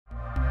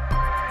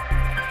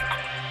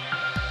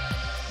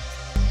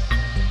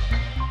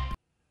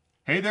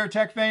Hey there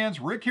tech fans,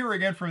 Rick here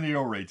again from the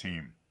OREI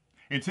team.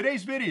 In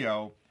today's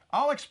video,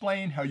 I'll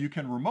explain how you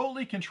can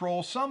remotely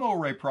control some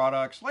OREI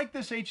products like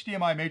this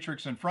HDMI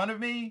matrix in front of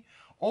me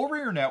over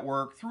your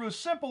network through a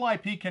simple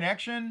IP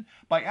connection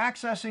by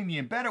accessing the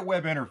embedded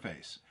web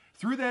interface.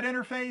 Through that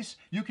interface,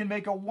 you can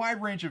make a wide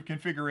range of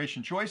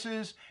configuration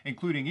choices,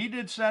 including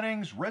EDID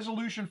settings,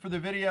 resolution for the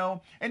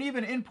video, and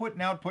even input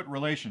and output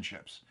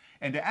relationships.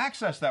 And to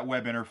access that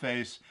web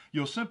interface,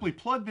 you'll simply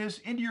plug this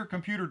into your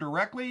computer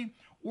directly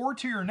or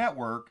to your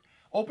network,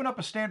 open up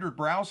a standard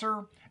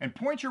browser, and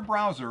point your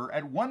browser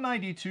at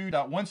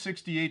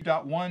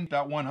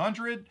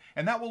 192.168.1.100,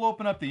 and that will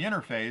open up the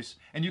interface,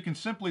 and you can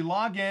simply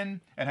log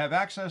in and have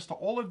access to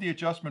all of the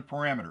adjustment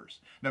parameters.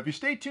 Now, if you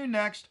stay tuned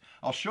next,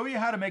 I'll show you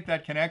how to make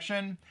that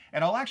connection,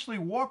 and I'll actually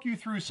walk you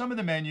through some of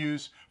the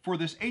menus for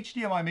this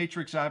HDMI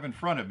matrix I have in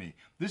front of me.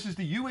 This is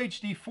the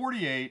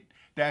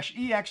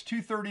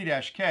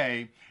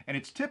UHD48-EX230-K, and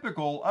it's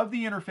typical of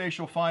the interface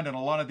you'll find on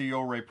a lot of the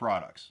OREI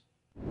products.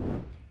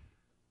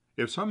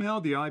 If somehow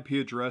the IP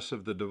address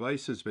of the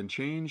device has been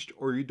changed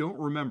or you don't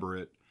remember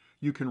it,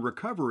 you can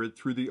recover it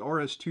through the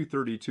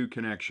RS-232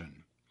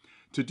 connection.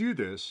 To do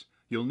this,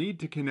 you'll need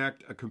to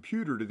connect a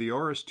computer to the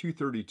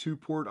RS-232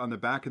 port on the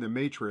back of the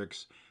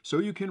matrix so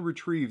you can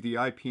retrieve the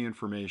IP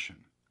information.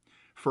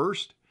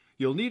 First,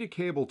 you'll need a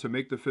cable to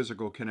make the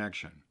physical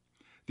connection.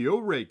 The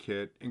OREI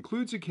kit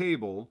includes a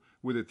cable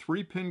with a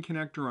 3-pin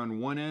connector on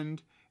one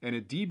end and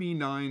a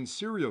DB9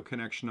 serial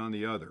connection on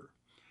the other.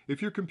 If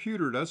your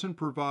computer doesn't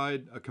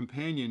provide a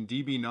companion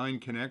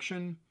DB9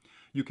 connection,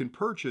 you can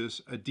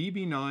purchase a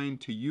DB9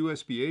 to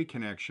USB-A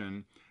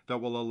connection that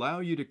will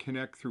allow you to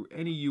connect through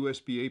any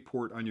USB-A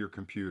port on your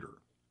computer.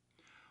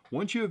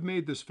 Once you have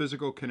made this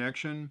physical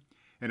connection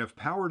and have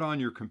powered on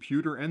your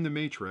computer and the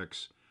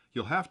matrix,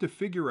 you'll have to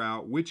figure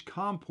out which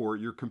COM port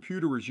your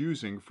computer is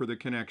using for the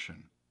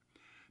connection.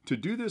 To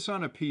do this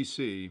on a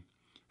PC,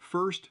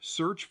 first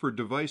search for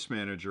Device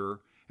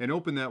Manager and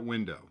open that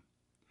window.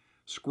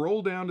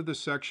 Scroll down to the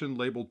section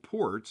labeled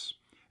Ports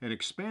and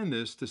expand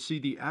this to see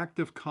the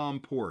active COM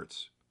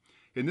ports.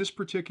 In this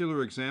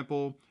particular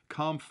example,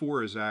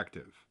 COM4 is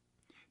active.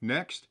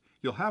 Next,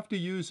 you'll have to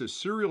use a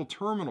serial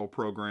terminal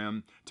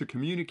program to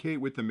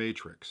communicate with the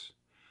matrix.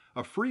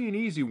 A free and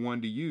easy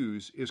one to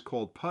use is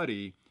called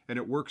PuTTY, and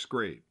it works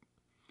great.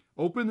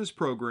 Open this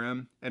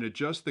program and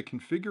adjust the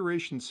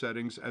configuration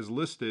settings as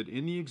listed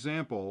in the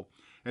example,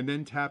 and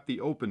then tap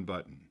the Open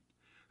button.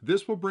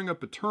 This will bring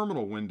up a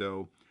terminal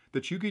window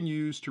that you can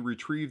use to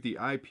retrieve the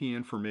IP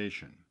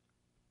information.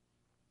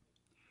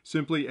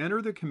 Simply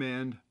enter the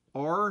command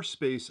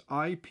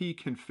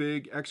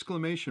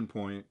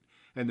r/ipconfig!,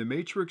 and the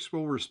matrix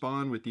will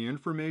respond with the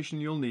information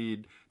you'll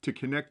need to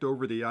connect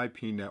over the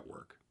IP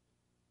network.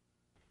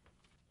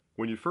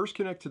 When you first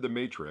connect to the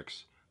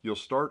matrix, you'll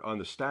start on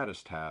the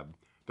Status tab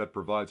that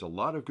provides a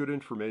lot of good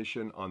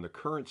information on the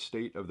current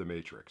state of the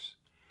matrix.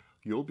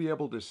 You'll be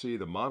able to see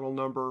the model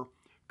number,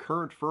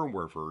 current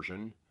firmware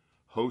version,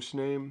 host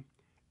name,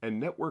 and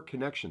network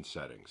connection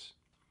settings.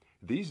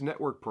 These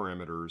network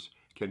parameters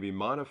can be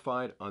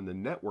modified on the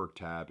Network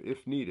tab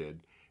if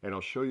needed, and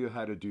I'll show you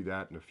how to do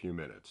that in a few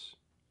minutes.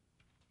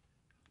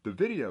 The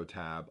Video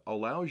tab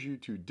allows you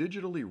to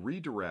digitally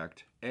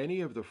redirect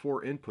any of the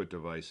 4 input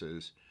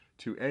devices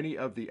to any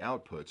of the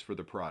outputs for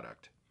the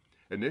product.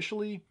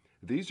 Initially,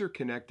 these are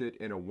connected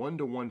in a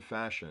one-to-one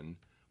fashion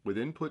with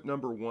input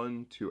number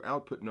 1 to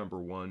output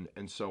number 1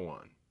 and so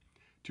on.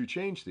 To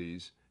change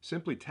these,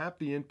 simply tap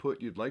the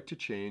input you'd like to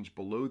change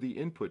below the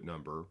input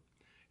number,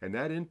 and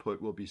that input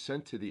will be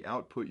sent to the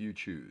output you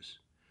choose.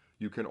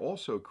 You can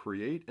also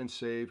create and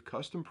save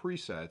custom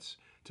presets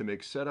to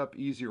make setup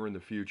easier in the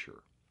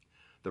future.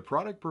 The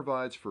product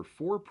provides for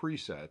 4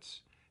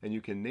 presets, and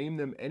you can name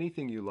them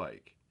anything you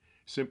like.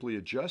 Simply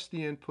adjust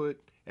the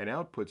input and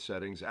output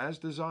settings as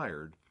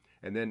desired,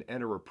 and then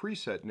enter a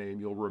preset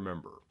name you'll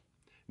remember.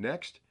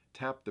 Next,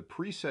 tap the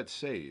Preset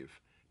Save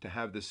to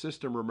have the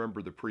system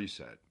remember the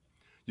preset.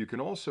 You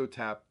can also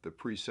tap the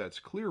Presets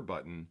Clear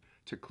button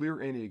to clear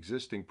any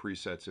existing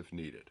presets if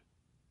needed.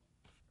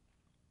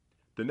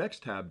 The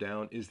next tab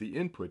down is the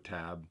Input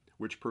tab,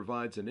 which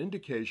provides an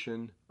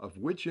indication of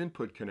which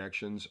input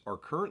connections are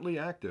currently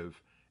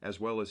active, as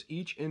well as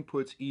each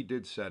input's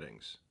EDID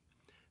settings.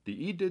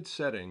 The EDID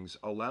settings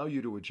allow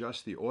you to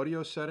adjust the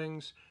audio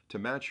settings to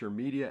match your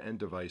media and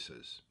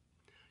devices.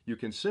 You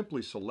can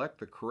simply select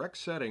the correct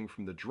setting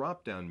from the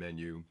drop-down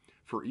menu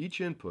for each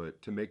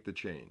input to make the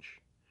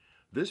change.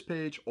 This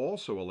page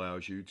also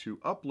allows you to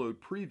upload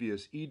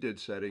previous EDID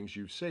settings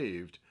you've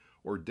saved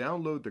or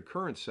download the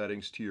current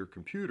settings to your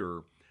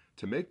computer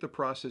to make the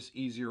process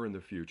easier in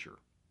the future.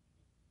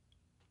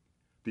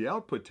 The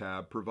Output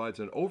tab provides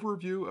an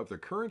overview of the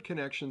current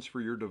connections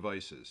for your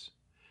devices.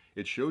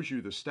 It shows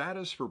you the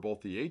status for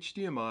both the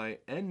HDMI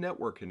and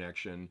network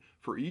connection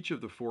for each of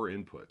the 4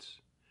 inputs.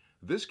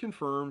 This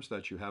confirms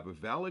that you have a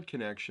valid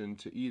connection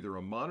to either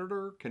a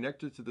monitor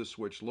connected to the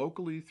switch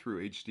locally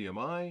through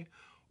HDMI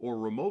or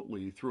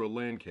remotely through a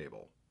LAN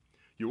cable.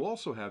 You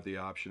also have the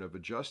option of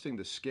adjusting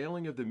the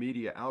scaling of the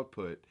media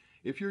output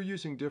if you're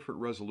using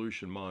different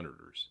resolution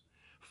monitors.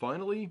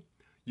 Finally,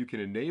 you can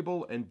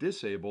enable and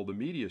disable the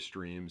media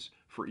streams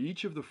for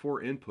each of the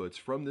 4 inputs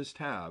from this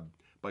tab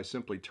by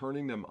simply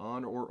turning them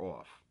on or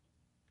off.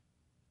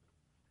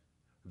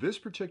 This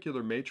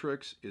particular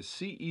matrix is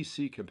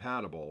CEC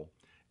compatible,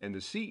 and the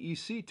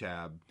CEC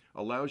tab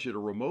allows you to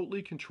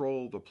remotely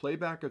control the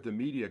playback of the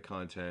media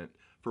content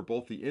for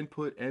both the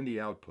input and the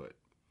output.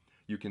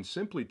 You can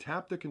simply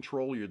tap the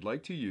control you'd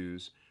like to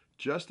use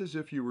just as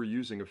if you were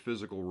using a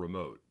physical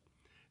remote.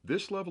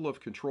 This level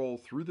of control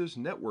through this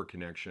network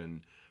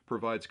connection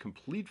provides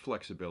complete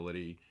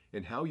flexibility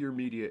in how your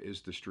media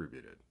is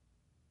distributed.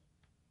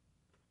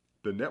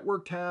 The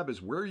Network tab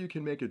is where you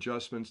can make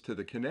adjustments to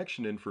the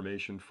connection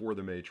information for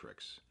the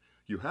matrix.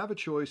 You have a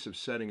choice of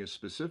setting a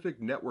specific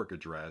network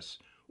address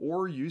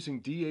or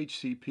using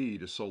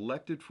DHCP to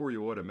select it for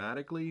you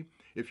automatically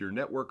if your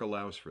network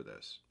allows for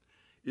this.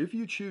 If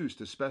you choose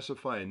to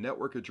specify a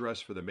network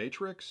address for the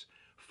matrix,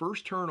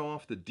 first turn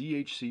off the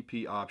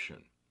DHCP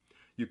option.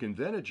 You can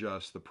then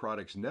adjust the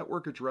product's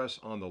network address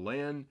on the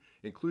LAN,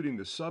 including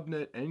the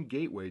subnet and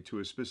gateway, to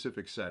a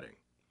specific setting.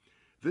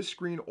 This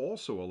screen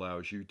also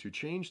allows you to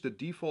change the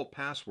default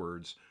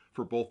passwords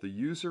for both the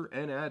user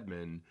and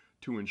admin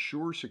to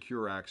ensure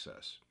secure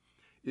access.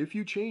 If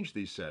you change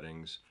these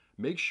settings,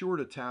 make sure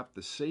to tap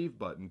the Save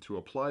button to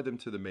apply them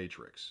to the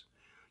matrix.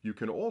 You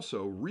can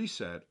also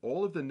reset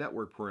all of the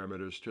network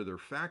parameters to their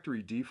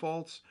factory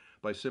defaults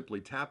by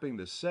simply tapping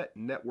the Set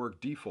Network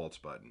Defaults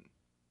button.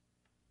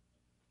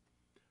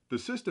 The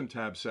System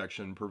tab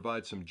section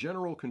provides some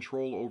general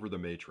control over the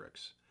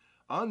matrix.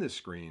 On this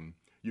screen,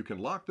 you can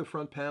lock the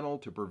front panel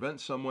to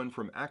prevent someone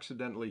from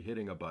accidentally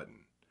hitting a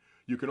button.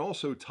 You can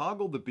also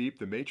toggle the beep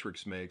the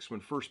matrix makes when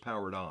first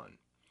powered on.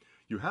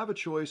 You have a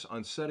choice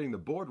on setting the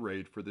baud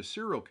rate for the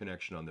serial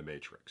connection on the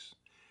matrix.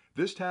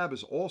 This tab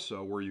is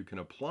also where you can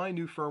apply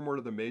new firmware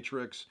to the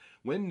matrix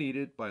when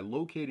needed by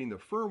locating the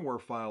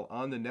firmware file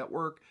on the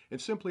network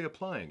and simply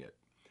applying it.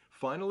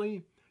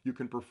 Finally, you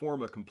can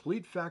perform a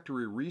complete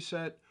factory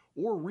reset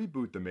or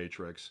reboot the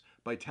matrix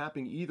by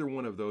tapping either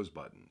one of those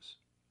buttons.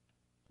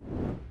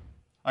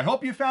 I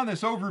hope you found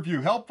this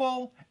overview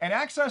helpful, and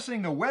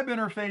accessing the web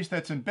interface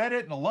that's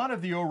embedded in a lot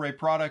of the OREI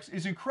products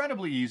is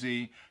incredibly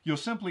easy. You'll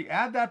simply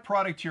add that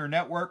product to your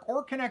network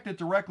or connect it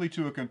directly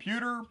to a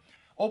computer.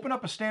 Open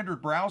up a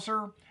standard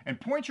browser and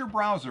point your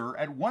browser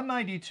at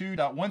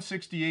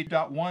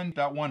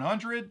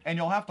 192.168.1.100, and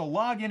you'll have to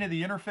log into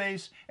the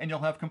interface and you'll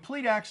have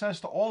complete access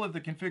to all of the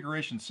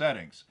configuration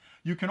settings.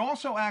 You can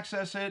also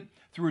access it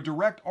through a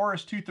direct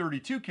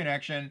RS-232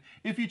 connection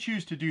if you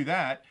choose to do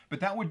that, but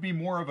that would be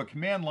more of a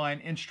command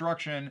line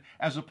instruction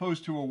as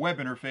opposed to a web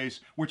interface,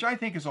 which I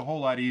think is a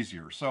whole lot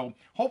easier. So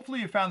hopefully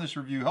you found this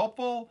review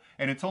helpful,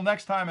 and until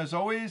next time, as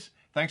always,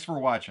 thanks for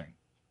watching.